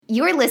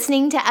You're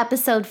listening to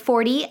episode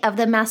 40 of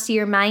the Master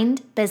Your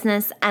Mind,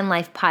 Business, and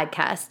Life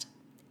podcast.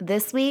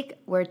 This week,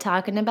 we're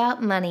talking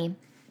about money.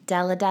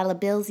 Dollar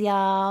bills,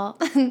 y'all.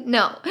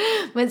 No,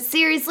 but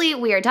seriously,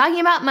 we are talking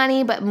about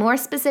money, but more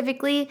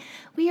specifically,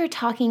 we are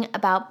talking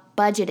about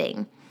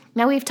budgeting.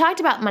 Now, we've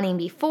talked about money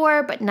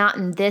before, but not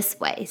in this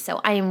way.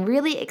 So I am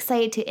really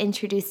excited to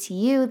introduce to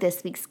you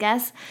this week's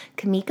guest,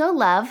 Kimiko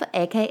Love,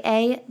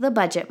 aka the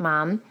Budget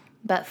Mom.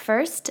 But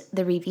first,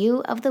 the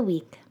review of the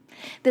week.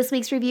 This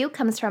week's review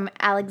comes from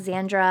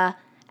Alexandra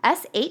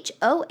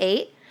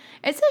SH08.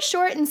 It's a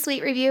short and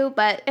sweet review,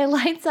 but it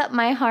lights up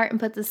my heart and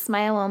puts a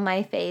smile on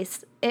my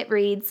face. It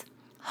reads,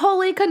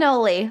 "Holy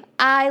cannoli,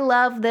 I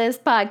love this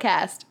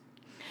podcast."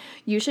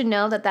 You should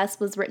know that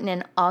was written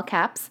in all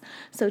caps,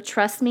 so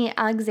trust me,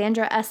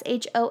 Alexandra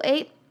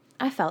SH08,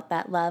 I felt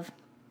that love.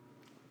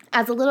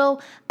 As a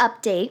little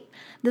update,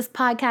 this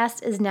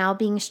podcast is now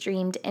being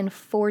streamed in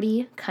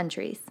 40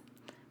 countries.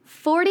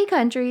 40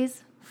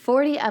 countries,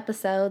 40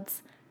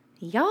 episodes.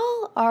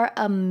 Y'all are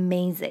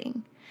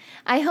amazing.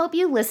 I hope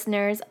you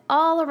listeners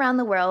all around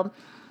the world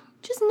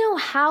just know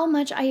how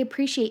much I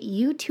appreciate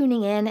you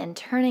tuning in and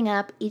turning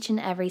up each and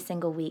every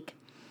single week.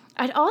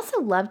 I'd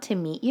also love to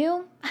meet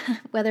you,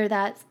 whether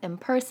that's in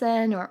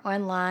person or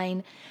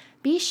online.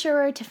 Be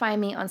sure to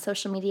find me on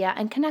social media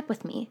and connect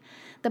with me.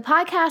 The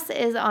podcast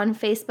is on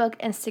Facebook,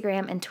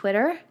 Instagram, and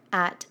Twitter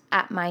at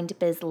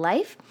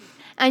MindBizLife,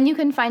 and you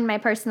can find my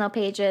personal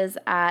pages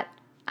at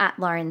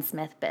Lauren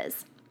Smith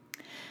Biz.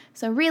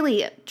 So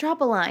really,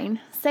 drop a line,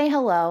 say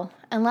hello,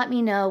 and let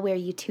me know where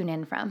you tune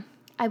in from.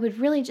 I would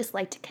really just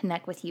like to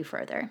connect with you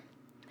further.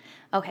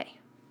 Okay.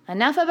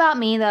 Enough about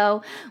me,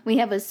 though. We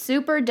have a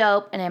super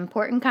dope and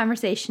important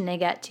conversation to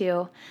get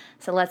to,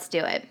 so let's do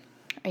it.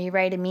 Are you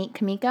ready to meet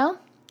Kimiko?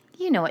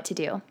 You know what to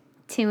do.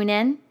 Tune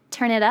in,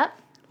 turn it up,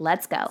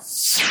 let's go.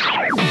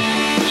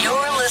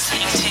 You're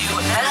listening to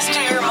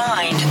Master Your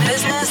Mind,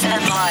 Business,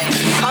 and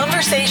Life.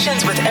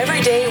 Conversations with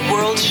everyday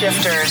world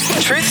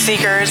shifters, truth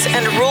seekers,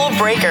 and rule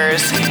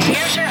breakers.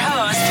 Here's your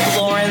host,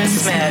 Lauren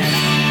Smith.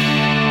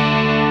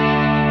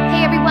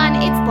 Hey everyone,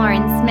 it's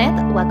Lauren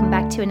Smith. Welcome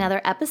back to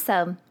another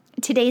episode.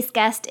 Today's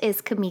guest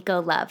is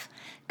Kimiko Love.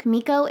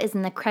 Kimiko is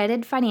an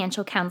accredited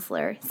financial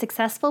counselor,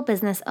 successful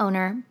business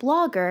owner,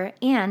 blogger,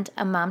 and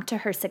a mom to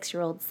her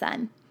 6-year-old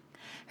son.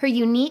 Her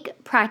unique,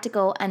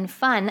 practical, and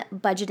fun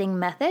budgeting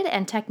method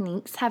and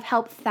techniques have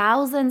helped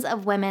thousands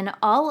of women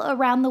all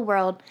around the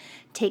world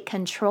take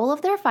control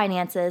of their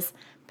finances,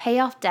 pay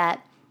off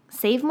debt,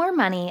 save more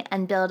money,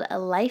 and build a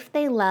life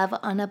they love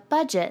on a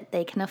budget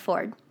they can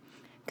afford.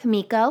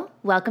 Kimiko,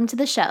 welcome to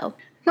the show.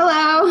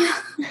 Hello.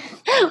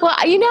 Well,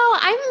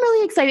 I'm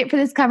really excited for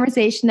this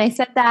conversation. I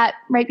said that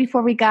right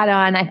before we got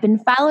on. I've been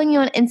following you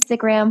on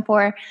Instagram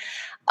for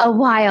a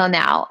while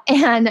now,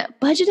 and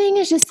budgeting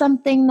is just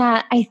something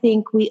that I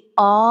think we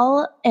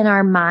all in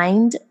our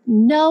mind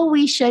know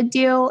we should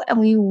do and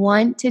we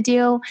want to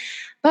do,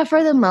 but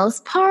for the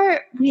most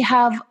part, we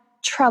have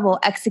trouble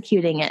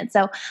executing it.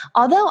 So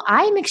although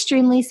I'm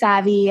extremely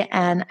savvy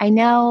and I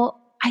know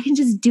I can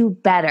just do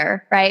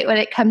better, right, when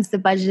it comes to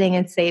budgeting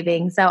and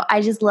saving. So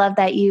I just love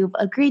that you've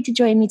agreed to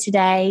join me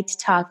today to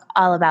talk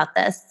all about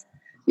this.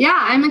 Yeah,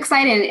 I'm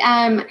excited.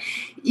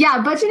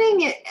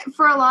 Budgeting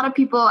for a lot of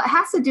people, it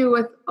has to do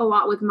with a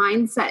lot with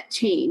mindset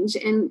change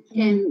and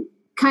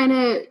kind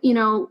of,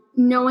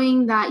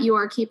 knowing that you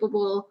are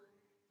capable.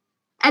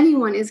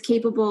 Anyone is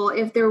capable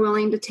if they're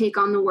willing to take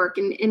on the work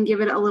and give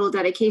it a little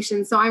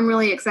dedication. So I'm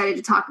really excited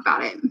to talk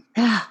about it.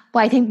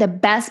 Well, I think the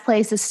best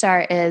place to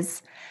start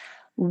is,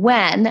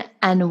 when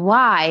and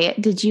why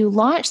did you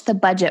launch The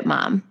Budget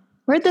Mom?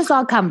 Where'd this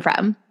all come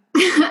from?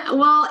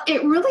 Well,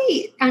 it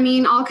really,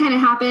 all kind of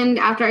happened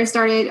after I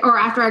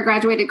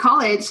graduated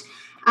college.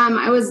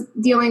 I was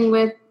dealing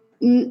with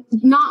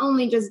not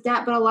only just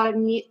debt, but a lot of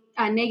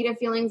negative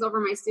feelings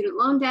over my student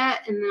loan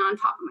debt and then on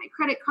top of my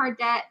credit card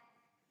debt.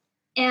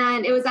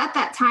 And it was at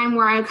that time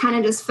where I kind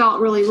of just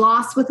felt really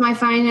lost with my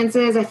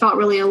finances. I felt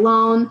really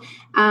alone.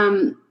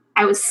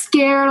 I was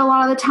scared a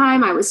lot of the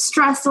time. I was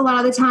stressed a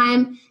lot of the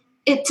time.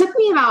 It took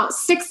me about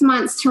 6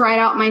 months to write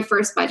out my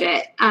first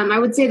budget. I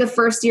would say the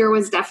first year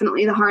was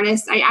definitely the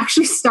hardest. I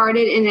actually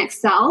started in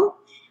Excel.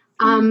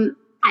 I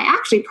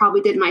actually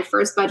probably did my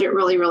first budget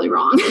really, really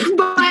wrong,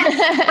 but I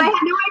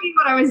had no idea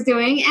what I was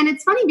doing. And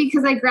it's funny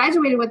because I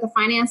graduated with a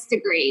finance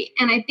degree.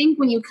 And I think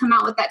when you come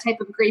out with that type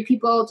of degree,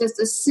 people just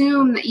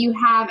assume that you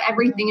have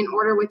everything in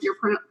order with your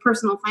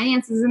personal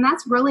finances. And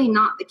that's really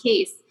not the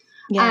case.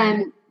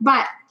 Yeah.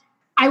 But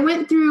I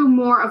went through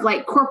more of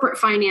like corporate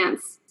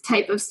finance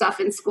type of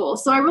stuff in school.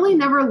 So I really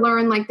never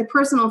learned like the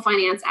personal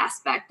finance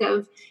aspect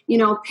of,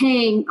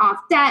 paying off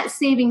debt,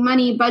 saving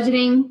money,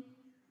 budgeting.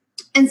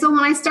 And so when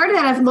I started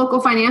at a local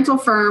financial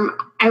firm,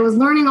 I was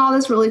learning all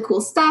this really cool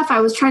stuff.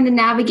 I was trying to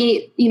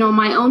navigate,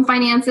 my own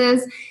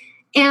finances.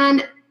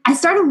 And I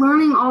started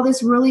learning all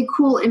this really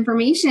cool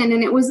information.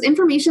 And it was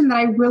information that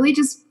I really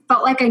just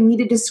felt like I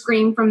needed to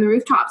scream from the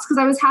rooftops because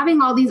I was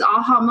having all these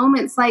aha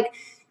moments like,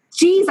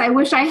 geez, I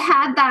wish I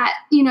had that,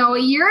 a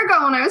year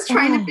ago when I was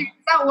trying to figure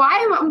out why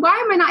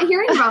am I not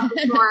hearing about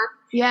this more?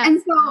 Yeah.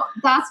 And so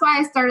that's why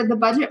I started the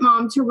Budget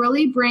Mom, to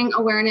really bring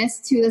awareness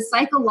to the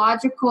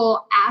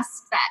psychological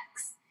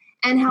aspects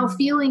and how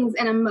feelings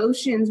and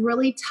emotions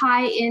really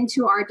tie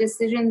into our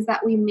decisions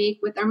that we make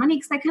with our money.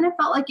 Because I kind of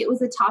felt like it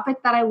was a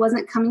topic that I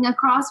wasn't coming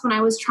across when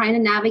I was trying to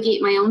navigate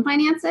my own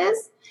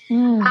finances.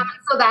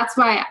 So that's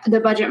why the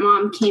Budget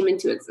Mom came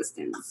into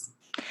existence.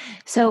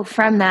 So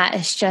from that,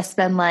 it's just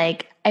been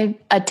like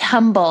a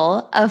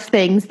tumble of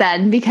things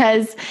then,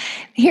 because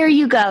here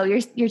you go.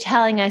 You're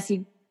telling us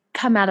you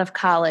come out of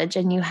college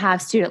and you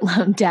have student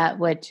loan debt,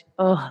 which,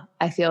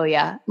 I feel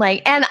ya.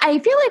 Like, and I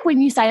feel like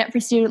when you sign up for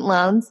student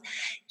loans,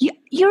 you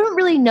don't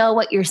really know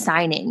what you're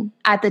signing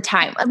at the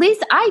time. At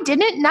least I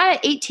didn't. Not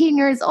at 18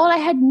 years old. I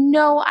had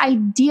no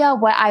idea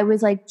what I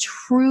was like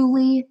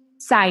truly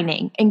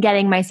signing and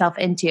getting myself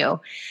into.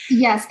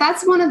 Yes,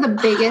 that's one of the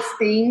biggest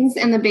things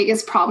and the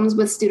biggest problems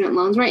with student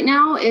loans right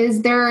now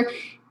is they're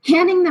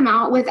handing them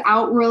out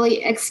without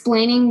really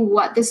explaining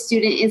what the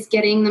student is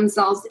getting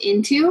themselves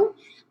into.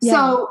 Yeah.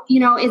 So,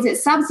 is it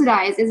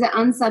subsidized? Is it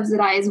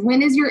unsubsidized?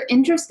 When is your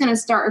interest going to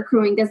start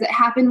accruing? Does it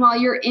happen while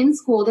you're in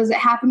school? Does it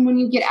happen when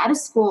you get out of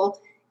school?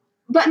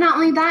 But not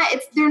only that,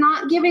 they're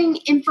not giving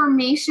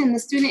information. The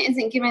student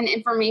isn't given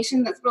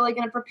information that's really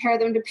going to prepare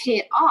them to pay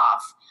it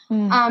off.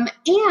 And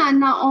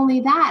not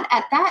only that,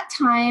 at that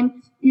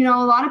time, a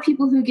lot of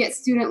people who get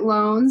student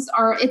loans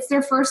it's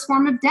their first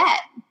form of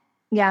debt.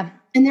 Yeah.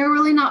 And they're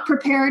really not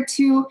prepared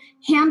to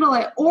handle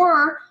it,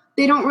 or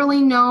they don't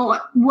really know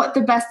what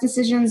the best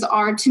decisions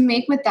are to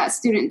make with that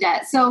student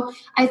debt. So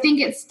I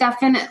think it's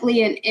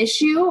definitely an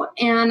issue,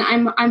 and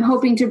I'm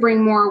hoping to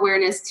bring more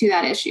awareness to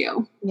that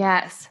issue.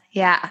 Yes.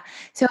 Yeah.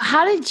 So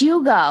how did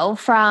you go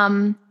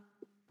from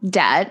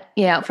debt,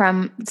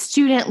 from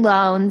student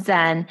loans?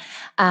 And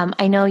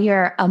I know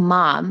you're a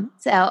mom.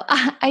 So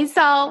I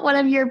saw one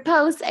of your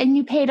posts and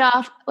you paid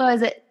off, what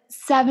was it,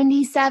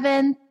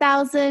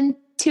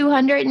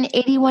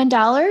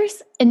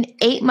 $77,281 in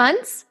 8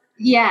 months?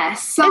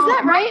 Yes. So is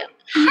that right?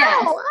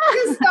 Yes.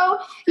 So,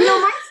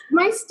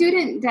 my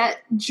student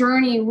debt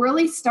journey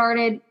really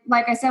started,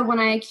 like I said, when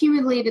I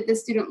accumulated the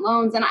student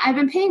loans, and I've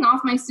been paying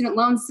off my student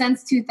loans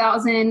since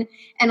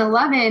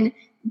 2011.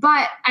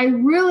 But I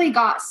really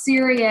got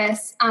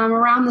serious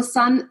around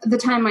the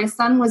time my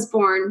son was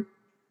born.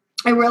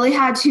 I really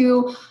had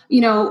to,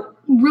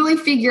 really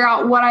figure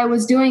out what I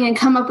was doing and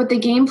come up with a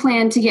game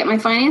plan to get my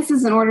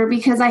finances in order,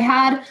 because I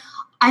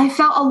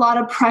felt a lot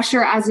of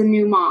pressure as a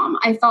new mom.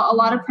 I felt a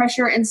lot of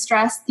pressure and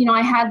stress.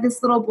 I had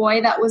this little boy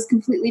that was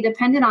completely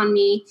dependent on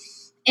me.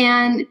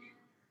 And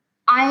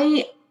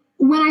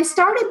when I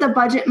started the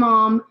Budget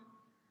Mom,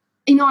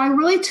 I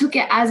really took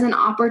it as an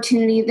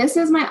opportunity. This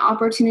is my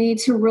opportunity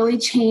to really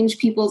change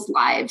people's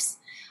lives,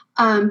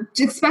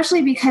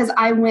 especially because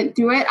I went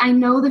through it. I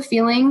know the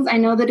feelings. I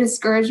know the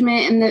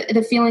discouragement and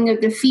the feeling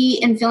of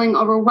defeat and feeling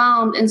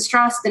overwhelmed and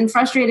stressed and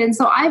frustrated. And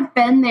so I've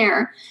been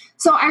there.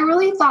 So I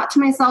really thought to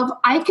myself,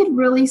 I could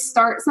really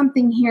start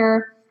something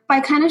here by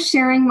kind of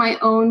sharing my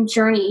own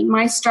journey,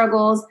 my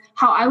struggles,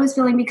 how I was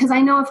feeling, because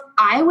I know if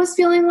I was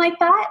feeling like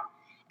that,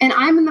 and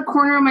I'm in the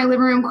corner of my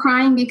living room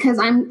crying because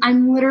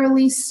I'm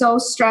literally so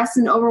stressed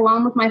and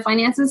overwhelmed with my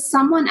finances,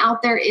 someone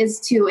out there is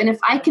too. And if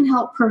I can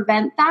help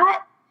prevent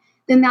that,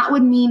 then that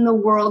would mean the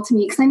world to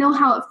me, because I know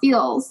how it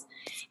feels.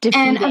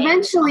 Defeating, and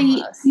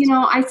eventually,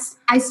 almost.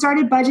 I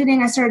started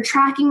budgeting. I started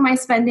tracking my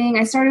spending.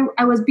 I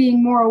was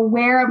being more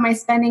aware of my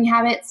spending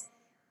habits.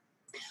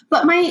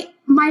 But my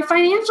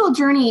financial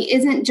journey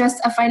isn't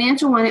just a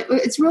financial one.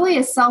 It's really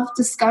a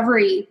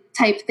self-discovery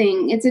type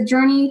thing. It's a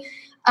journey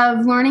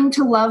of learning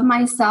to love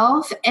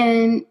myself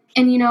and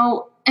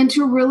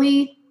to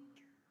really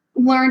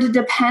learn to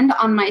depend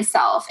on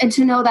myself and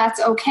to know that's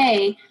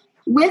okay.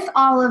 With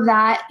all of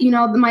that,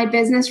 my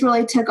business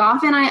really took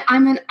off,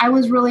 and I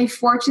was really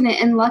fortunate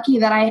and lucky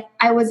that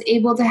I was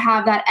able to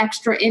have that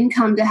extra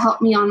income to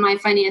help me on my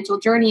financial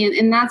journey.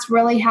 And that's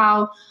really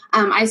how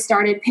I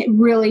started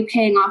really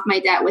paying off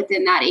my debt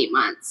within that 8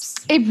 months.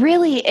 It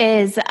really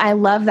is. I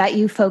love that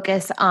you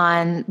focus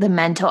on the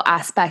mental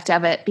aspect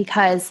of it,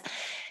 because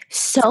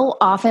so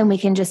often we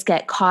can just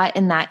get caught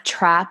in that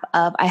trap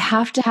of, I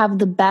have to have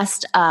the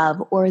best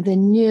of, or the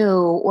new,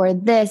 or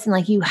this. And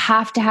like, you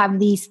have to have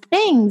these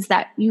things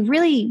that you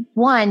really,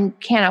 one,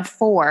 can't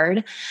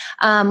afford,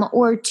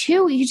 or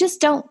two, you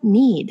just don't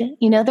need.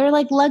 They're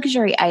like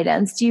luxury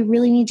items. Do you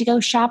really need to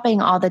go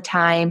shopping all the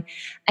time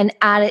and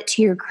add it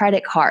to your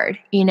credit card?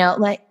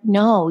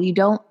 No, you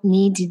don't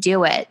need to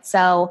do it.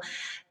 So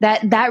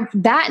that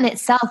in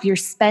itself, your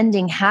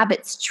spending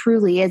habits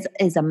truly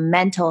is a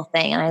mental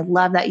thing. And I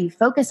love that you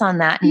focus on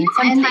that. And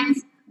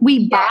sometimes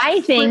we buy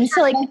things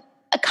to like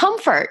a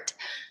comfort.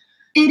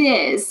 It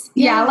is.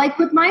 Yeah. Like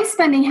with my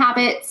spending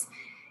habits,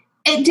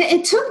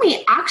 it took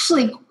me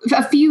actually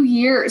a few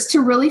years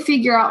to really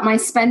figure out my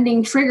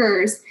spending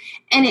triggers.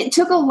 And it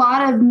took a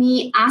lot of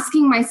me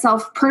asking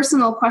myself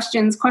personal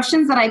questions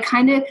that I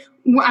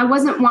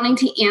wasn't wanting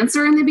to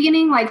answer in the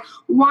beginning. Like,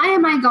 why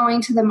am I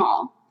going to the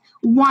mall?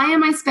 Why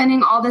am I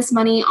spending all this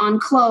money on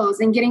clothes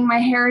and getting my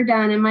hair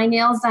done and my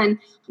nails done?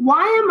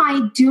 Why am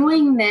I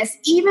doing this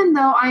even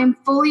though I'm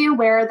fully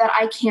aware that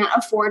I can't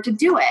afford to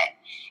do it?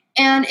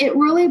 And it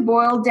really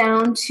boiled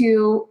down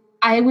to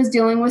I was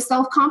dealing with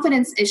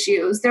self-confidence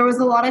issues. There was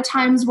a lot of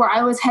times where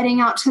I was heading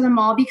out to the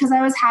mall because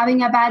I was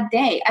having a bad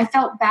day. I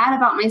felt bad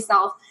about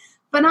myself.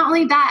 But not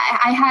only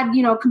that, I had,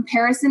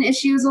 comparison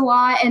issues a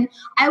lot. And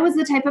I was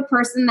the type of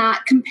person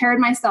that compared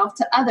myself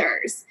to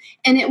others.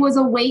 And it was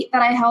a weight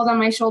that I held on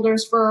my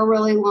shoulders for a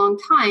really long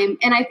time.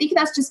 And I think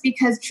that's just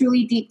because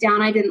truly deep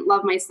down, I didn't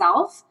love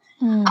myself.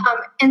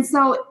 And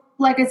so,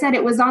 like I said,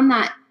 it was on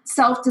that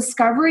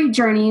self-discovery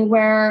journey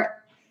where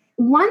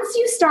once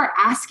you start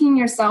asking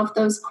yourself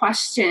those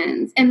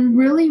questions and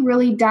really,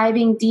 really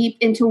diving deep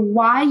into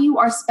why you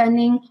are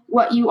spending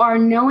what you are,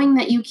 knowing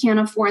that you can't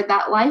afford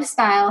that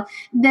lifestyle,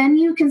 then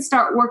you can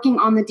start working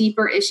on the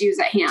deeper issues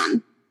at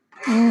hand.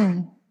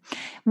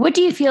 What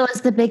do you feel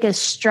is the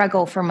biggest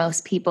struggle for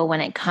most people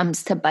when it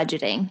comes to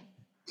budgeting?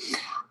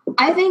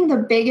 I think the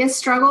biggest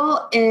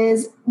struggle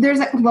is there's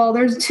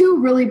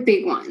two really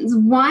big ones.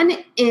 One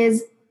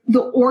is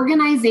the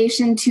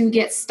organization to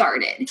get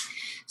started.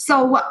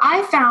 So what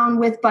I found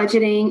with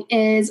budgeting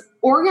is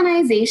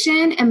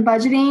organization and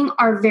budgeting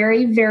are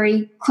very,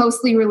 very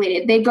closely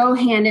related. They go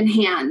hand in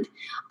hand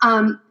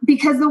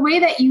because the way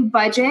that you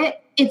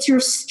budget, it's your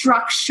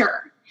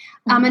structure.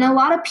 And a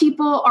lot of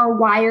people are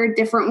wired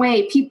different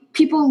way.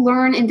 People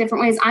learn in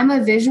different ways. I'm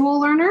a visual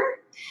learner.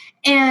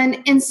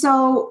 And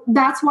so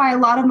that's why a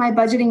lot of my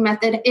budgeting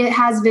method, it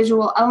has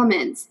visual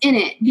elements in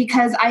it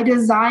because I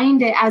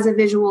designed it as a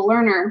visual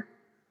learner.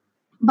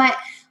 But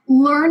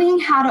learning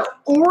how to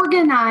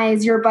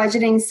organize your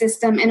budgeting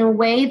system in a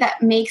way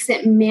that makes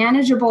it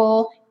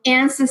manageable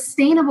and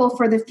sustainable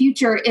for the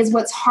future is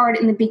what's hard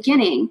in the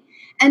beginning.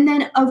 And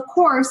then, of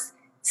course,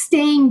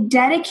 staying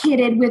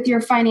dedicated with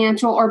your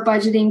financial or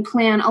budgeting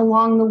plan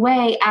along the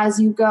way as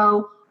you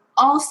go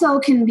also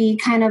can be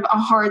kind of a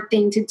hard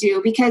thing to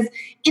do because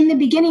in the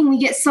beginning we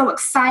get so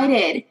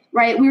excited,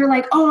 right? We were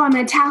like, oh, I'm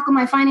going to tackle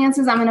my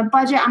finances. I'm going to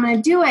budget. I'm going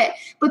to do it.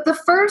 But the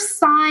first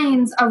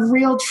signs of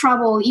real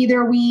trouble,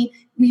 either we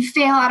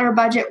fail at our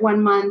budget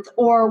one month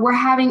or we're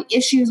having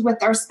issues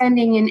with our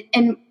spending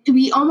and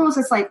we almost,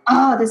 it's like,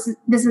 oh, this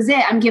is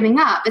it. I'm giving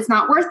up. It's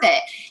not worth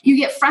it. You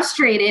get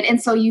frustrated. And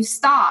so you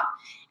stop.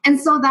 And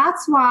so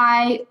that's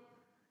why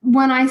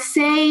when I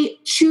say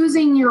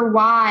choosing your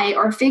why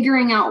or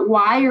figuring out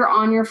why you're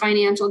on your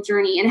financial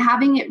journey and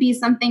having it be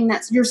something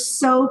that you're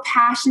so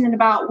passionate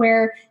about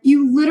where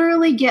you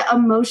literally get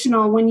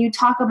emotional when you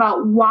talk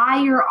about why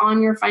you're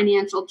on your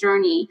financial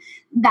journey,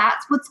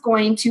 that's what's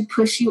going to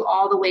push you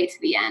all the way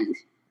to the end.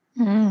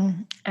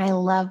 I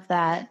love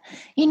that.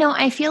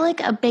 I feel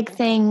like a big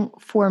thing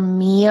for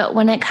me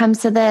when it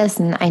comes to this,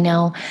 and I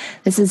know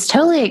this is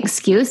totally an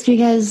excuse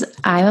because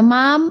I'm a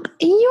mom,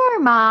 you're a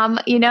mom,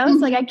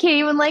 it's like I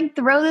can't even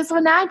throw this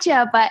one at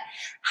you, but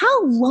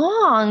how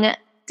long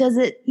does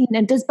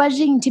does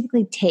budgeting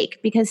typically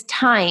take? Because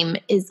time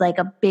is like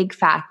a big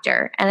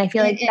factor. And I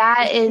feel like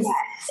that is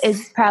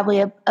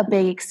probably a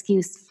big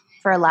excuse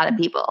for a lot of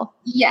people.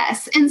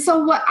 Yes. And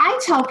so what I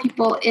tell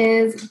people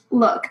is,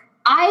 look,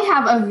 I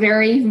have a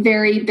very,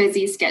 very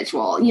busy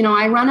schedule.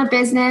 I run a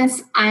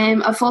business.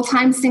 I'm a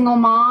full-time single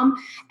mom,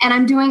 and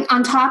I'm doing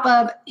on top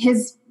of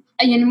his,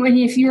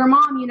 if you're a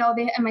mom,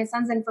 and my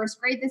son's in first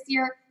grade this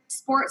year,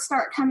 sports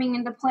start coming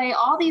into play,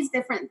 all these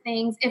different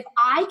things. If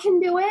I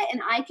can do it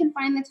and I can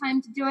find the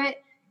time to do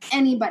it,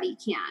 anybody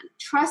can.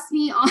 Trust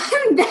me on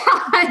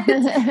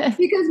that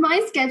because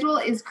my schedule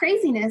is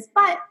craziness.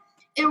 But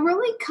it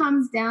really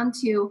comes down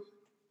to,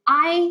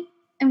 I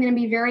am going to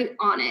be very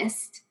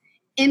honest.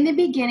 In the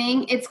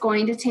beginning, it's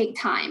going to take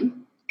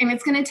time and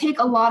it's going to take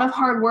a lot of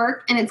hard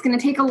work and it's going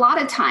to take a lot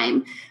of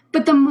time.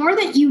 But the more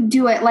that you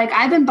do it, like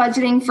I've been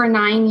budgeting for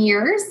 9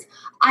 years,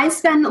 I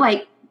spend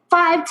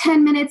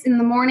 5-10 minutes in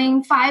the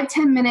morning,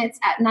 5-10 minutes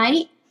at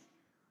night.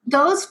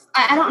 Those,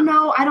 I don't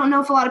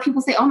know if a lot of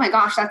people say, oh my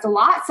gosh, that's a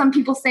lot. Some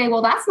people say,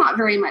 well, that's not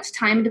very much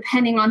time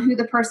depending on who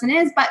the person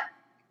is. But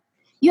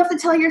you have to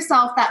tell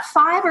yourself that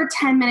 5 or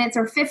 10 minutes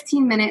or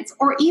 15 minutes,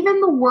 or even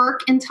the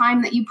work and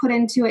time that you put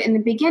into it in the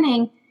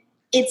beginning,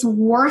 it's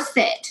worth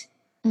it.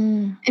 I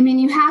mean,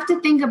 you have to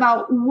think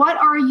about what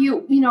are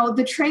you,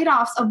 the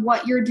trade-offs of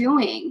what you're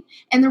doing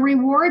and the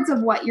rewards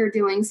of what you're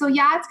doing. So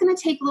yeah, it's going to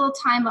take a little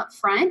time up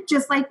front,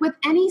 just like with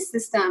any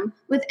system,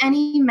 with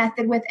any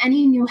method, with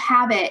any new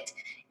habit,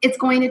 it's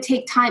going to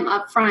take time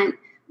up front.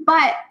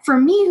 But for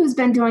me, who's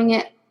been doing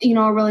it,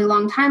 a really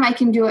long time, I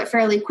can do it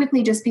fairly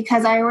quickly just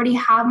because I already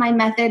have my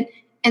method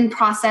and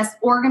process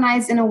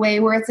organized in a way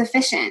where it's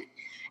efficient.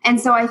 And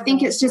so I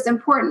think it's just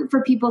important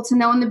for people to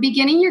know in the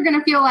beginning, you're going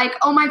to feel like,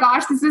 oh my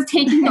gosh, this is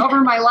taking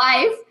over my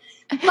life.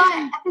 But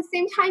at the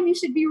same time, you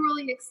should be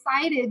really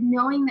excited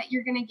knowing that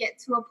you're going to get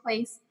to a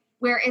place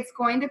where it's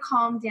going to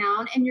calm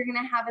down and you're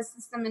going to have a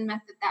system and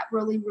method that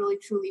really, really,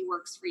 truly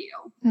works for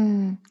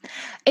you.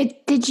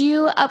 Did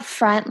you up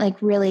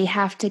front really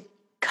have to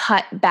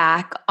cut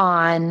back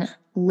on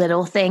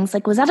little things?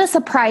 Like, was that a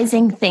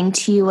surprising thing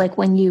to you, like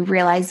when you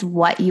realized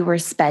what you were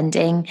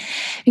spending?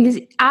 Because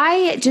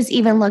I just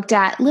even looked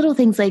at little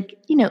things like,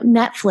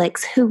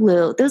 Netflix,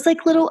 Hulu, those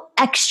like little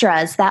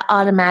extras that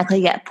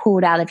automatically get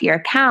pulled out of your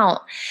account.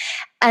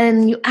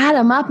 And you add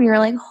them up and you're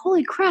like,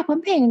 holy crap,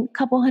 I'm paying a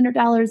couple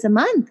 $100 a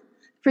month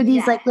for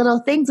these like little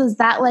things. Was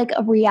that like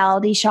a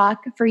reality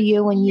shock for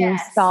you when you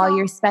saw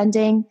your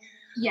spending?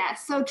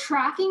 Yes. So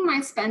tracking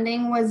my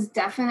spending was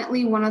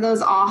definitely one of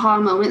those aha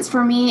moments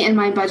for me in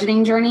my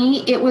budgeting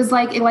journey. It was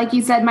like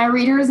you said, my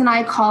readers and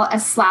I call it a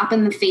slap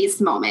in the face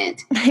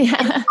moment.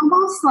 Yeah.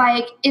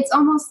 It's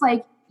almost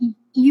like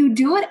you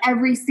do it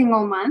every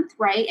single month,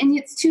 right? And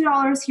it's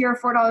 $2 here,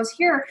 $4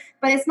 here,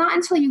 but it's not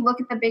until you look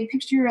at the big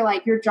picture, you're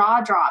like, your jaw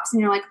drops and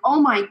you're like,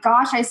 oh my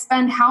gosh, I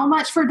spend how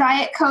much for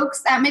Diet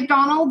Cokes at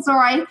McDonald's? Or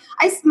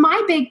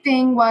my big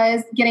thing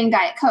was getting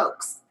Diet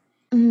Cokes.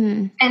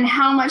 And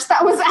how much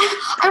that was.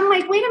 I'm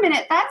like, wait a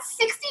minute, that's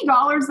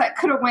 $60 that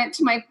could have went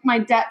to my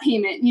debt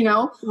payment,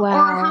 Wow.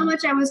 Or how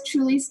much I was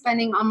truly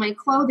spending on my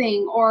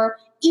clothing, or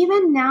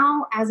even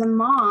now as a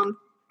mom,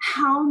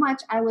 how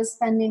much I was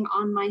spending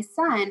on my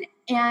son.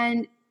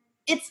 And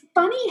it's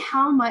funny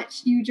how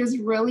much you just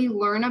really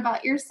learn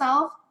about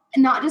yourself,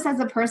 not just as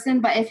a person,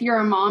 but if you're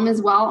a mom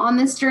as well on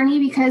this journey,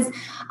 because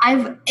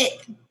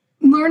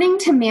learning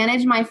to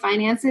manage my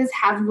finances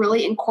have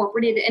really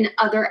incorporated in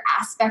other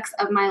aspects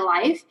of my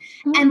life.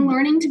 And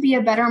learning to be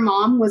a better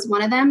mom was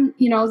one of them,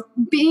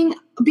 being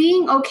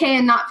okay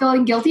and not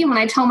feeling guilty when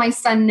I tell my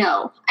son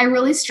no. I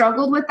really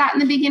struggled with that in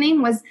the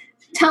beginning, was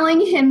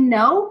telling him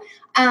no.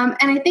 And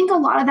I think a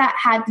lot of that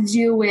had to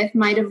do with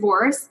my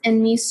divorce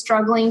and me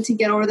struggling to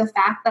get over the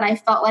fact that I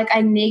felt like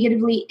I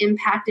negatively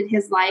impacted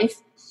his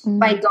life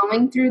by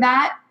going through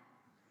that.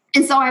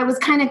 And so I was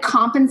kind of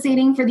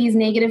compensating for these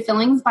negative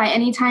feelings by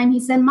any time he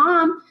said,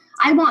 Mom,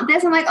 I want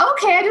this. I'm like,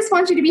 okay, I just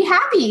want you to be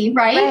happy.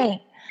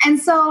 Right. And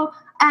so,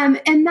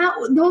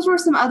 those were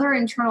some other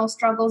internal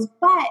struggles,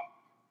 but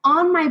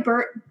on my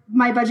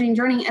budgeting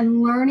journey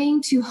and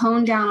learning to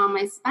hone down on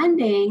my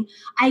spending,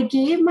 I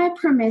gave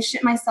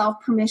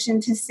myself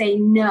permission to say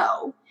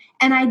no.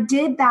 And I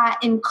did that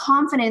in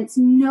confidence,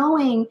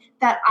 knowing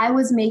that I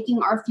was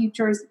making our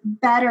futures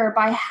better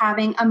by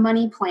having a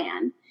money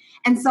plan.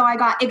 And so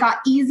it got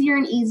easier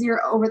and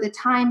easier over the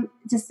time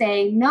to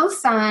say, no,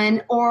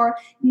 son, or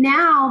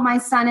now my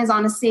son is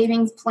on a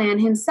savings plan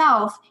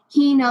himself.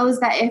 He knows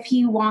that if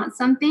he wants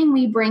something,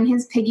 we bring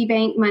his piggy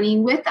bank money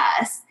with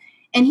us.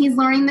 And he's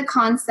learning the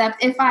concept.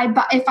 If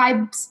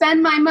I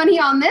spend my money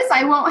on this,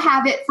 I won't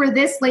have it for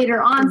this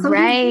later on. So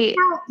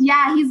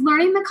he's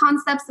learning the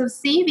concepts of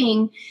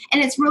saving.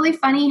 And it's really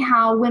funny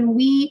how when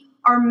we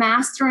are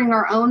mastering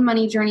our own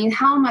money journey,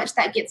 how much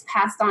that gets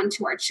passed on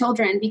to our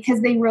children,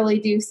 because they really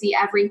do see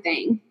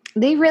everything.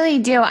 They really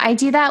do. I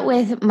do that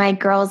with my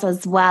girls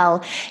as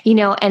well,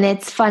 and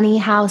it's funny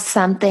how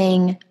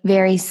something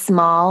very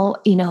small,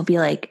 be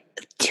like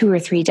 $2 or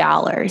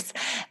 $3,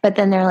 but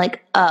then they're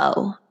like,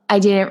 oh, I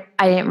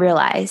didn't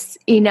realize,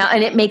 and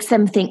it makes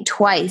them think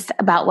twice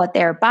about what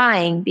they're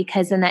buying,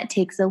 because then that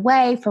takes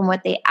away from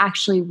what they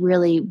actually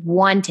really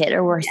wanted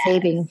or were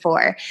saving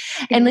for.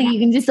 And like, you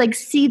can just like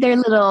see their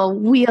little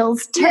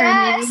wheels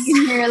turning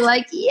and you're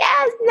like,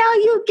 yes, now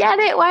you get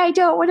it. Why I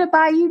don't want to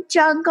buy you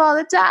junk all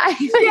the time.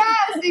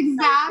 Yes,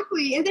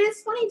 exactly. And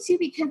it's funny too,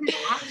 because it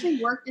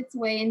actually worked its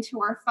way into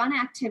our fun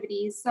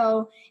activities.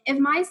 So if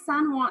my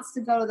son wants to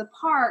go to the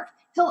park,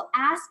 he'll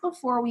ask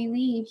before we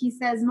leave. He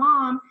says,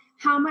 Mom,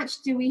 how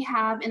much do we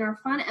have in our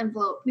fun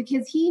envelope?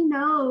 Because he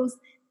knows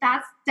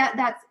that's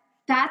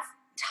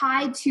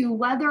tied to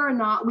whether or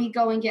not we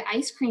go and get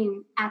ice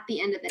cream at the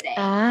end of the day.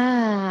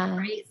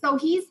 Right? So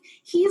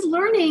he's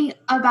learning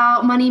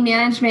about money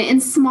management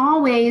in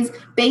small ways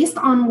based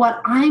on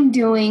what I'm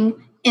doing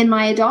in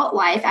my adult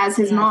life as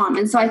his mom.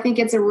 And so I think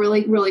it's a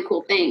really, really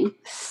cool thing.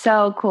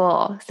 So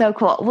cool. So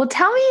cool. Well,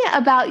 tell me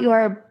about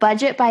your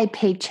budget by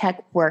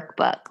paycheck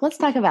workbook. Let's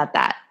talk about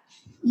that.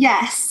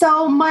 Yes.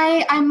 So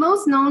I'm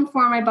most known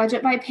for my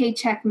budget by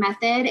paycheck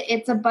method.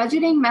 It's a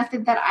budgeting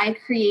method that I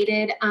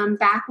created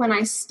back when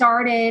I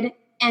started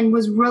and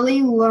was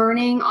really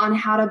learning on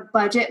how to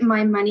budget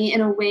my money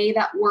in a way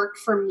that worked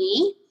for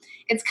me.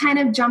 It's kind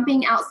of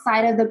jumping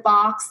outside of the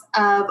box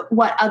of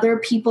what other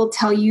people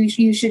tell you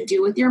you should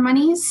do with your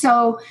money.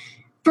 So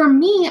for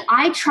me,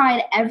 I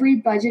tried every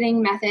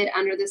budgeting method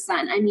under the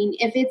sun. I mean,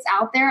 if it's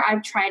out there,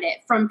 I've tried it,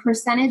 from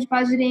percentage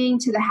budgeting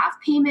to the half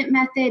payment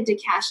method to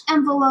cash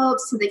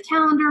envelopes to the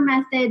calendar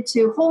method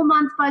to whole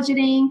month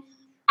budgeting.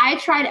 I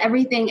tried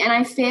everything and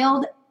I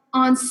failed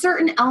on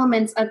certain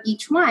elements of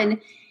each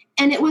one.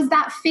 And it was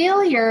that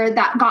failure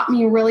that got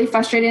me really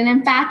frustrated. And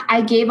in fact,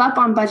 I gave up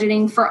on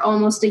budgeting for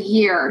almost a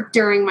year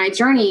during my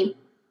journey.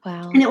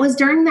 Wow. And it was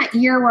during that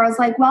year where I was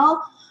like,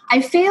 well,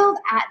 I failed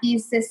at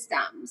these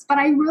systems, but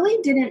I really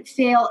didn't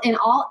fail in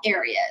all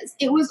areas.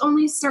 It was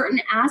only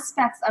certain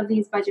aspects of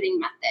these budgeting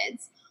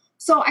methods.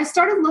 So I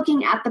started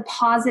looking at the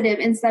positive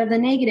instead of the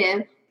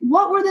negative.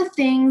 What were the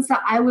things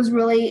that I was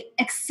really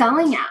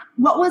excelling at?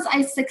 What was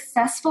I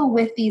successful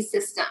with these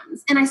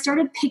systems? And I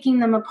started picking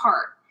them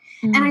apart.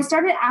 And I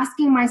started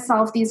asking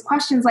myself these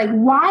questions like,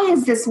 why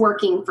is this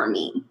working for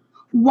me?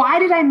 Why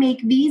did I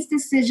make these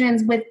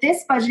decisions with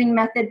this budgeting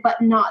method,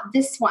 but not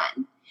this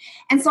one?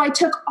 And so I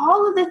took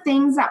all of the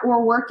things that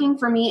were working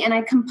for me and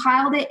I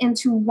compiled it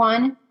into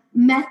one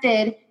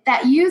method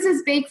that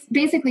uses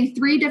basically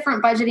 3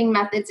 different budgeting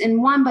methods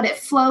in one, but it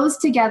flows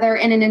together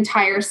in an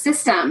entire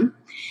system.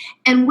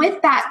 And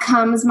with that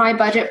comes my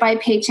budget by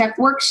paycheck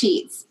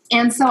worksheets.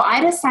 And so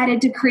I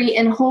decided to create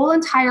a whole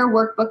entire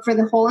workbook for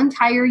the whole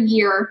entire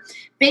year,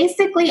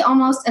 basically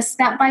almost a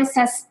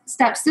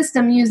step-by-step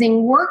system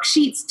using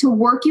worksheets to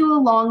work you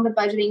along the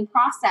budgeting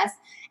process.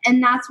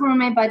 And that's where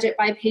my budget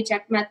by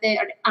paycheck method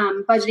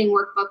budgeting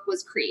workbook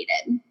was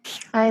created.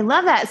 I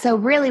love that. So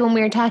really, when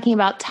we were talking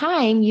about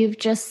time, you've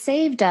just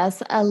saved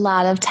us a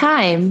lot of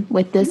time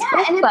with this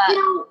workbook.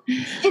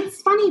 And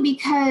it's funny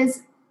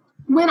because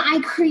when I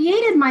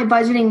created my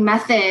budgeting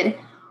method,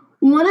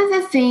 one of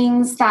the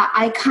things that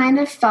I kind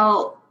of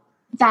felt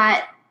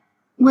that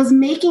was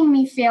making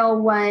me fail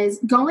was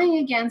going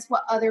against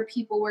what other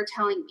people were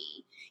telling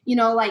me.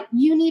 Like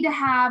you need to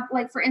have,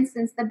 like, for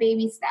instance, the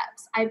baby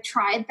steps. I've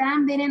tried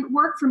them. They didn't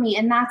work for me,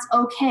 and that's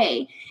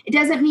okay. It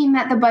doesn't mean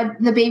that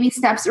the baby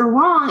steps are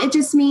wrong. It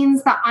just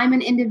means that I'm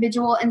an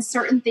individual and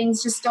certain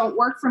things just don't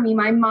work for me.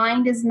 My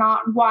mind is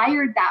not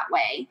wired that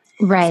way.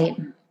 Right.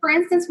 So, for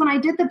instance, when I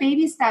did the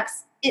baby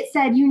steps, it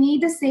said you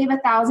need to save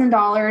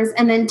 $1,000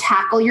 and then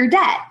tackle your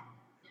debt.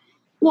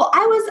 Well,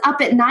 I was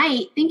up at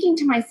night thinking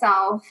to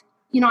myself,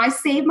 I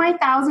saved my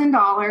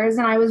 $1,000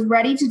 and I was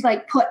ready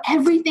to put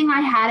everything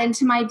I had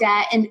into my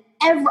debt, and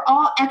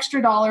all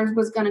extra dollars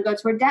was going to go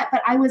toward debt.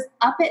 But I was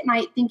up at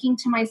night thinking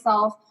to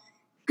myself,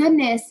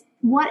 goodness,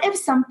 what if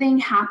something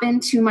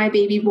happened to my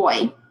baby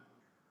boy?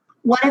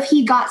 What if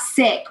he got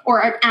sick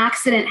or an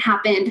accident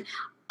happened?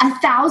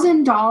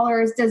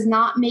 $1,000 does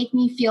not make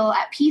me feel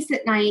at peace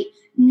at night,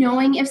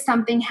 knowing if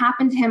something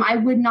happened to him, I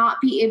would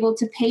not be able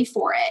to pay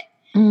for it.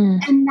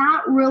 And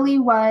that really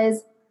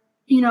was,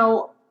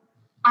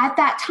 at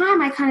that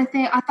time, I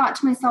thought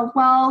to myself,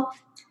 well,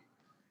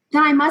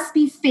 then I must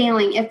be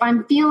failing if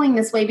I'm feeling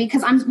this way,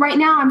 because right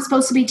now I'm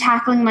supposed to be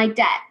tackling my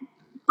debt,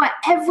 but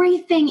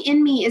everything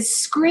in me is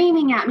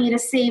screaming at me to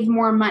save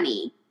more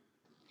money.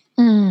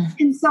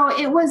 And so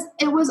it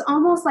was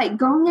almost like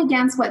going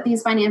against what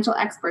these financial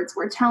experts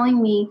were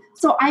telling me.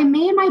 So I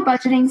made my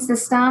budgeting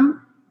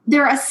system.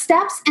 There are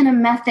steps and a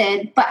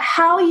method, but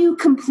how you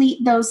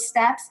complete those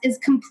steps is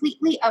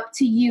completely up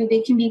to you.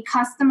 They can be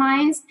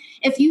customized.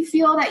 If you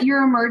feel that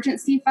your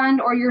emergency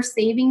fund or your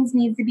savings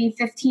needs to be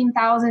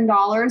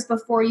 $15,000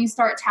 before you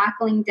start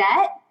tackling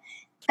debt,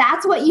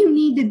 that's what you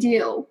need to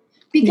do.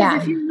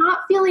 Because if you're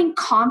not feeling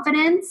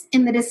confidence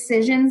in the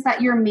decisions that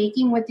you're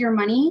making with your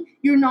money,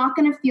 you're not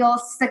going to feel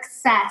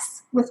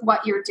success with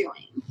what you're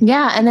doing.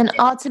 Yeah. And then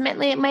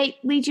ultimately it might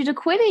lead you to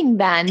quitting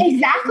then.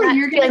 Exactly.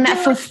 You're feeling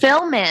that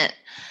fulfillment.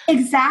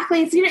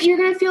 Exactly. So you're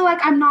going to feel like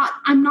I'm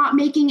not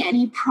making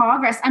any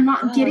progress. I'm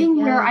not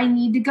getting where I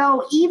need to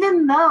go,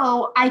 even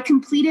though I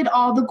completed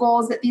all the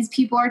goals that these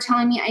people are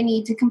telling me I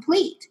need to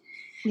complete.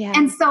 Yeah.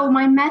 And so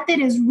my method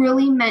is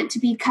really meant to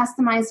be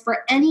customized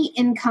for any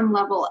income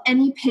level,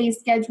 any pay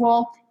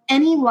schedule,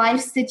 any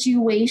life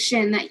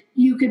situation that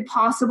you could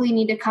possibly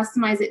need to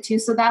customize it to.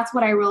 So that's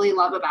what I really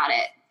love about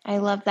it. I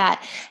love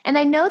that. And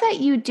I know that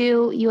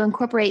you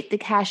incorporate the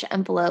cash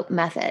envelope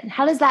method.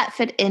 How does that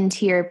fit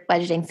into your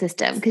budgeting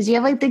system? Because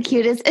you have the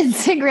cutest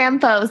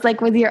Instagram posts,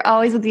 with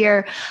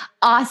your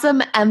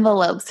awesome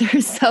envelopes. They're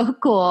so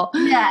cool.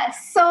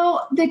 Yes.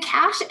 So the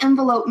cash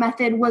envelope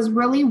method was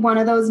really one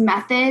of those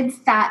methods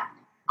that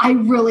I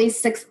really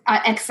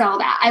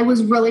excelled at. I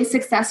was really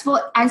successful.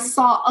 I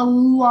saw a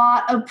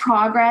lot of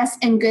progress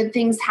and good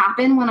things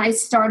happen when I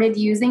started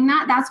using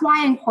that. That's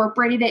why I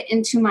incorporated it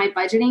into my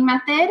budgeting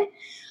method.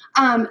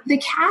 The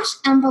cash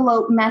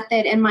envelope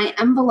method and my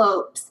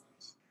envelopes,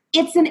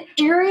 it's an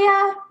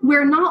area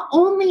where not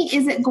only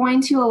is it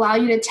going to allow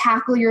you to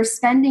tackle your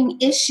spending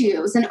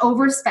issues and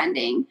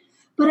overspending,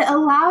 but it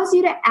allows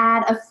you to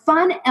add a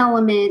fun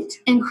element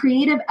and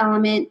creative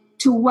element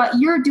to what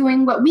you're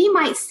doing, what we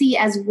might see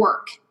as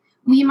work.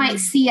 We might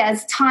see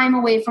as time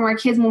away from our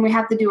kids when we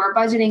have to do our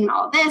budgeting and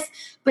all this.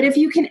 But if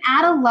you can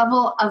add a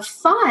level of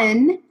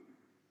fun,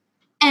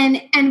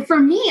 and for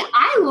me,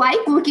 I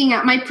like looking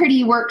at my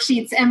pretty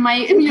worksheets and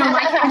my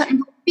cash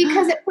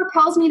because it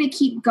propels me to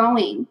keep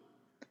going.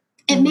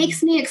 It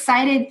makes me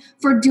excited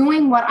for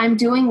doing what I'm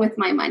doing with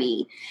my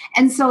money.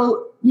 And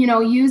so,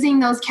 using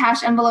those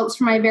cash envelopes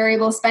for my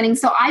variable spending.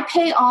 So I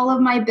pay all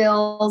of my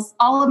bills,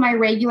 all of my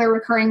regular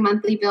recurring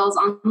monthly bills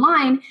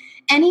online.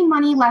 Any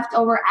money left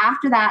over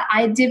after that,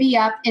 I divvy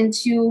up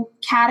into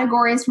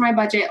categories for my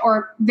budget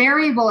or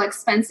variable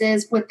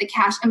expenses with the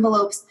cash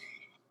envelopes.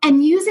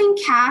 And using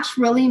cash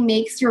really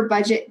makes your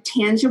budget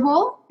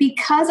tangible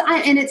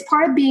and it's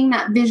part of being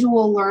that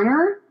visual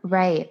learner.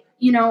 Right.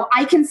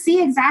 I can see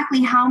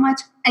exactly how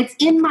much it's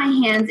in my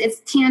hands.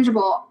 It's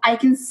tangible. I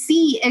can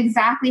see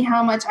exactly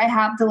how much I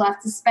have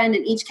left to spend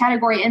in each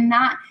category. And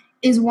that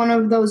is one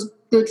of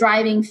the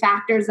driving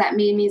factors that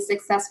made me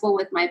successful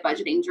with my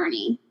budgeting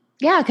journey.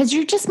 Yeah, because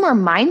you're just more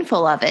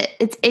mindful of it.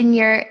 It's in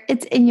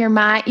your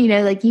mind,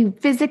 like you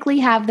physically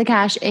have the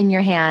cash in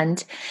your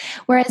hand.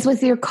 Whereas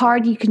with your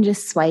card, you can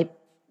just swipe.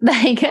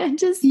 Like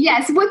just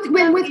yes, with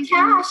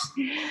cash,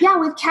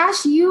 with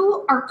cash,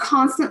 you are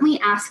constantly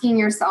asking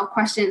yourself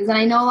questions. And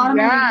I know a lot of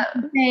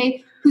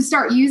my who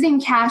start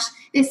using cash,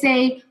 they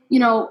say,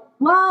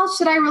 well,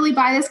 should I really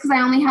buy this because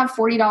I only have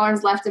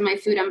 $40 left in my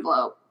food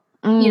envelope?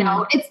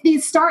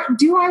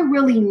 Do I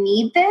really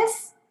need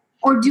this?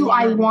 Or do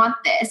I want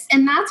this?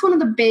 And that's one of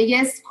the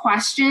biggest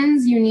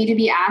questions you need to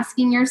be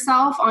asking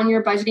yourself on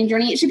your budgeting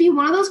journey. It should be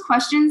one of those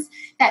questions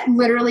that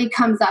literally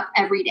comes up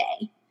every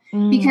day.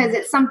 Because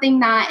it's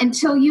something that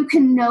until you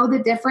can know the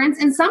difference,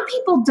 and some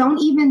people don't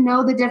even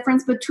know the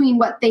difference between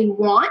what they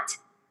want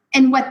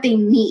and what they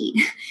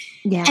need.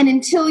 Yeah. And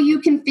until you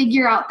can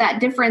figure out that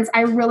difference,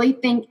 I really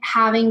think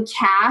having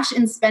cash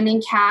and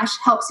spending cash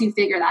helps you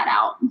figure that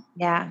out.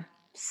 Yeah.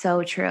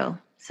 So true.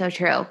 So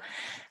true.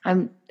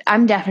 I'm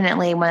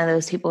definitely one of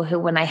those people who,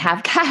 when I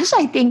have cash,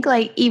 I think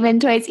like even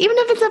twice, even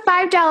if it's a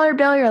 $5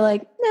 bill, you're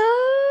like,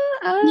 no.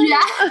 Do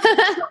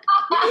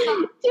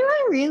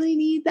I really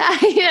need that?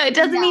 It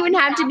doesn't even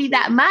have to be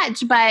that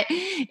much, but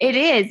it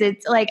is.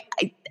 It's like,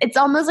 it's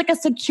almost like a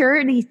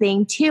security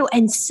thing too.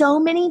 And so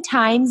many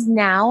times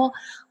now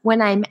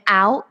when I'm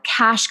out,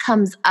 cash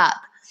comes up,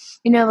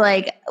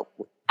 like,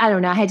 I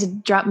don't know. I had to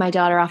drop my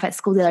daughter off at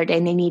school the other day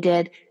and they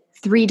needed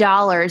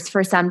 $3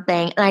 for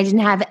something and I didn't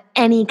have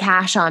any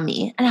cash on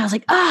me. And I was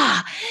like,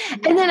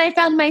 And then I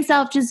found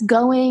myself just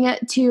going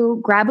to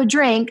grab a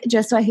drink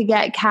just so I could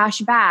get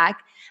cash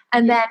back.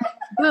 And then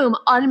boom,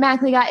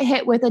 automatically got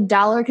hit with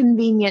 $1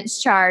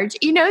 convenience charge.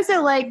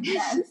 So like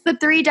the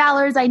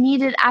 $3 I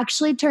needed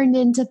actually turned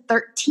into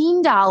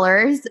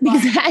 $13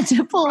 because I had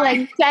to pull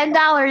like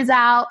 $10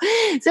 out.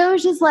 So it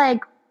was just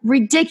like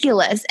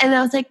ridiculous. And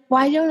I was like,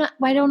 why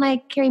don't I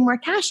carry more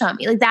cash on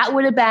me? Like that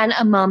would have been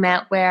a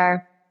moment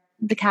where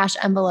the cash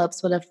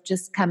envelopes would have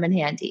just come in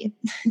handy.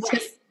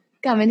 Just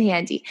come in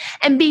handy.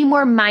 And being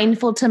more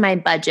mindful to my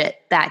budget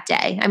that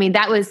day. I mean,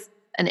 that was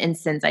an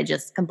instance I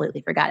just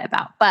completely forgot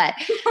about. But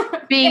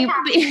being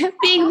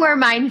more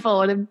mindful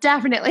would have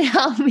definitely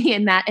helped me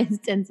in that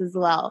instance as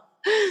well.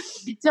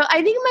 So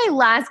I think my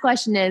last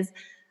question is,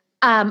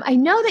 I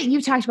know that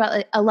you talked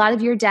about a lot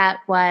of your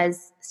debt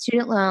was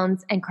student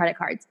loans and credit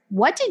cards.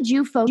 What did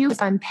you focus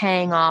on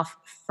paying off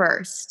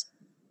first?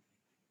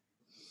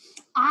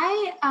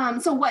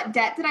 So what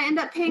debt did I end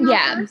up paying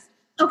off first?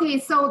 Okay,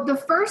 so the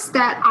first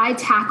debt I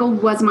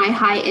tackled was my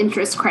high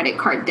interest credit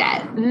card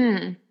debt.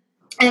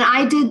 And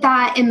I did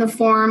that in the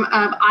form of,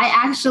 I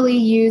actually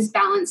used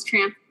balance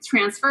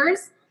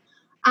transfers.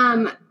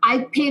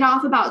 I paid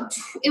off about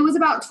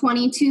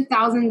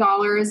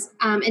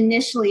 $22,000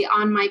 initially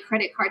on my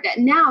credit card debt.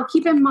 Now,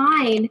 keep in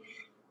mind,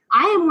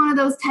 I am one of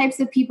those types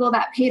of people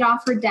that paid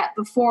off her debt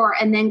before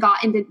and then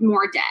got into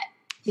more debt.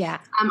 Yeah.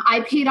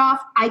 I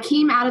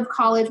came out of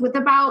college with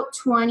about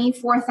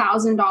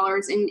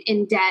 $24,000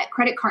 in debt,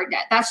 credit card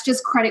debt. That's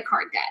just credit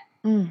card debt.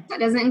 That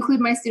doesn't include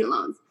my student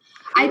loans.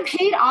 I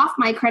paid off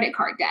my credit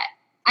card debt.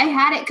 I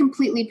had it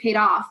completely paid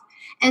off.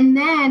 And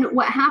then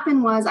what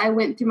happened was I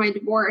went through my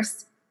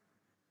divorce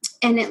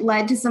and it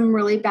led to some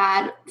really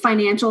bad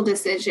financial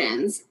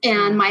decisions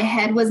and my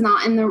head was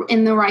not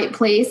in the right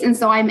place. And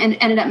so I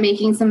ended up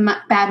making some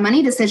bad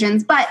money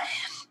decisions. But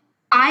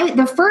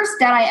the first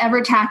debt I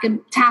ever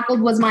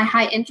tackled was my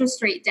high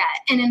interest rate debt.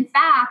 And in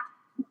fact,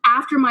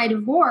 after my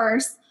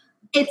divorce,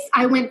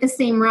 I went the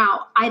same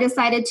route. I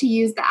decided to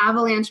use the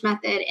avalanche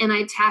method and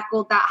I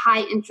tackled that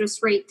high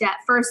interest rate debt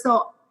first.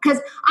 So, because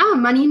I'm a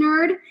money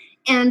nerd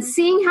and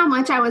seeing how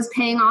much I was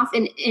paying off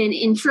in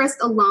interest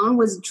alone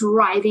was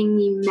driving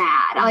me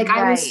mad. Like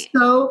I was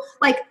so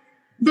like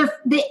the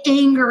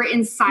anger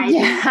inside me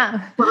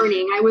was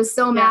burning. I was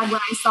so mad when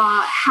I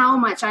saw how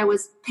much I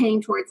was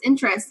paying towards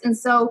interest. And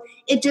so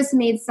it just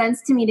made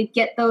sense to me to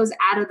get those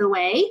out of the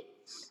way.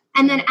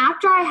 And then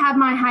after I had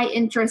my high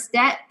interest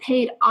debt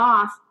paid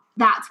off,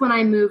 that's when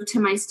I moved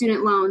to my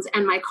student loans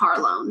and my car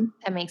loan.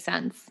 That makes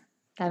sense.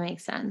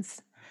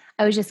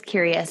 I was just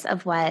curious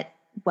of what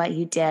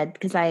you did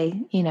because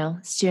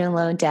student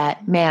loan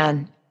debt,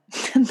 man.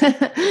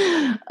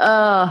 Yeah,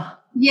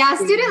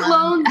 student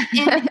loans.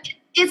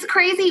 It's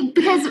crazy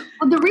because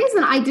the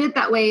reason I did it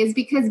that way is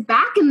because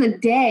back in the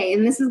day,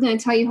 and this is going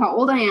to tell you how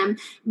old I am,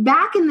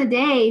 back in the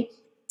day,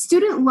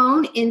 student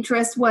loan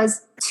interest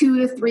was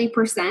 2 to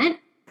 3%.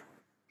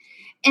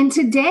 And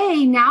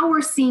today, now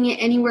we're seeing it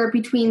anywhere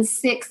between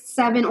 6,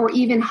 7, or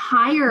even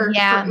higher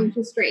for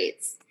interest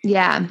rates.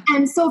 Yeah.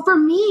 And so for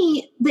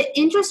me, the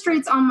interest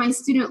rates on my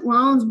student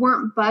loans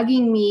weren't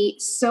bugging me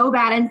so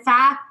bad. In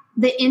fact,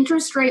 the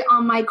interest rate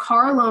on my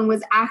car loan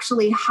was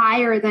actually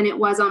higher than it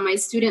was on my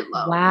student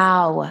loan.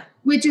 Wow.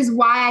 Which is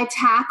why I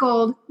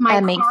tackled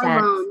my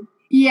car loan.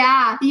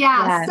 Yeah.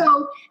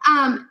 So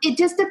it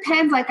just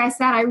depends. Like I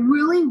said, I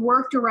really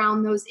worked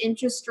around those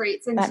interest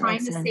rates and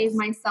trying to save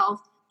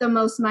myself the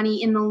most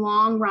money in the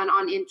long run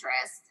on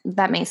interest.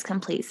 That makes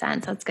complete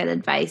sense. That's good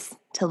advice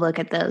to look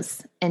at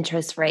those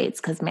interest rates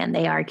because, man,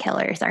 they are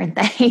killers, aren't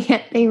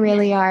they? They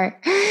really are.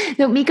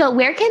 So, Miko,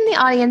 where can the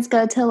audience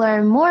go to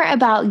learn more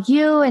about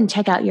you and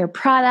check out your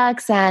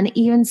products and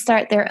even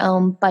start their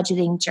own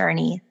budgeting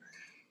journey?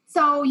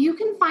 So you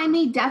can find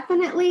me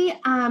definitely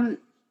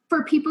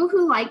for people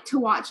who like to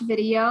watch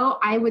video.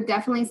 I would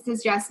definitely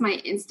suggest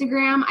my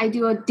Instagram. I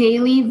do a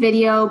daily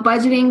video,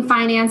 budgeting,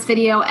 finance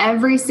video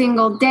every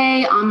single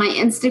day on my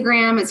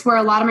Instagram. It's where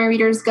a lot of my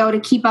readers go to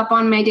keep up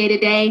on my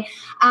day-to-day.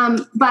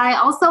 But I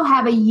also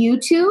have a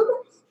YouTube.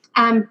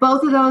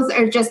 Both of those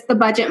are just The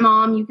Budget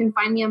Mom. You can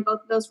find me on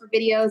both of those for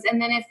videos.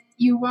 And then if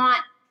you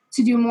want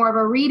to do more of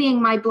a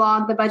reading, my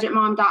blog,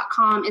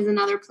 thebudgetmom.com, is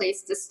another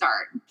place to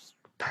start.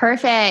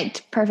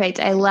 Perfect.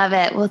 I love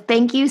it. Well,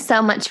 thank you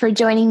so much for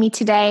joining me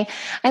today.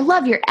 I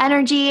love your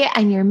energy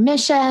and your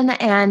mission,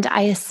 and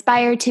I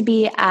aspire to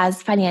be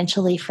as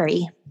financially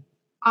free.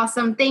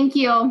 Awesome. Thank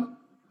you.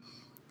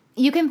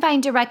 You can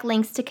find direct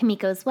links to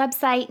Kimiko's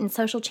website and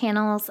social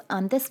channels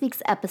on this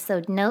week's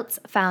episode notes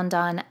found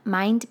on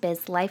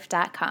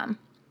mindbizlife.com.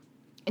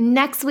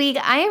 Next week,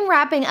 I am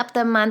wrapping up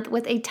the month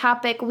with a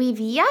topic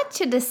we've yet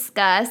to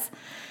discuss.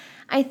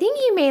 I think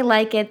you may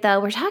like it, though.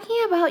 We're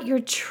talking about your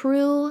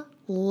true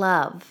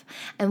love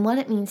and what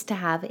it means to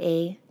have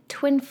a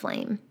twin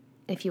flame.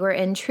 If you are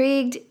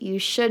intrigued, you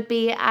should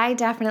be. I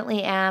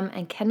definitely am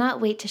and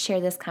cannot wait to share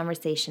this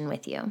conversation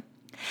with you.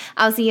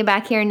 I'll see you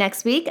back here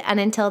next week. And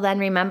until then,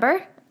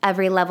 remember,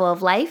 every level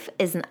of life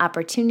is an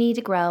opportunity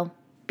to grow.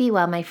 Be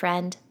well, my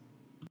friend.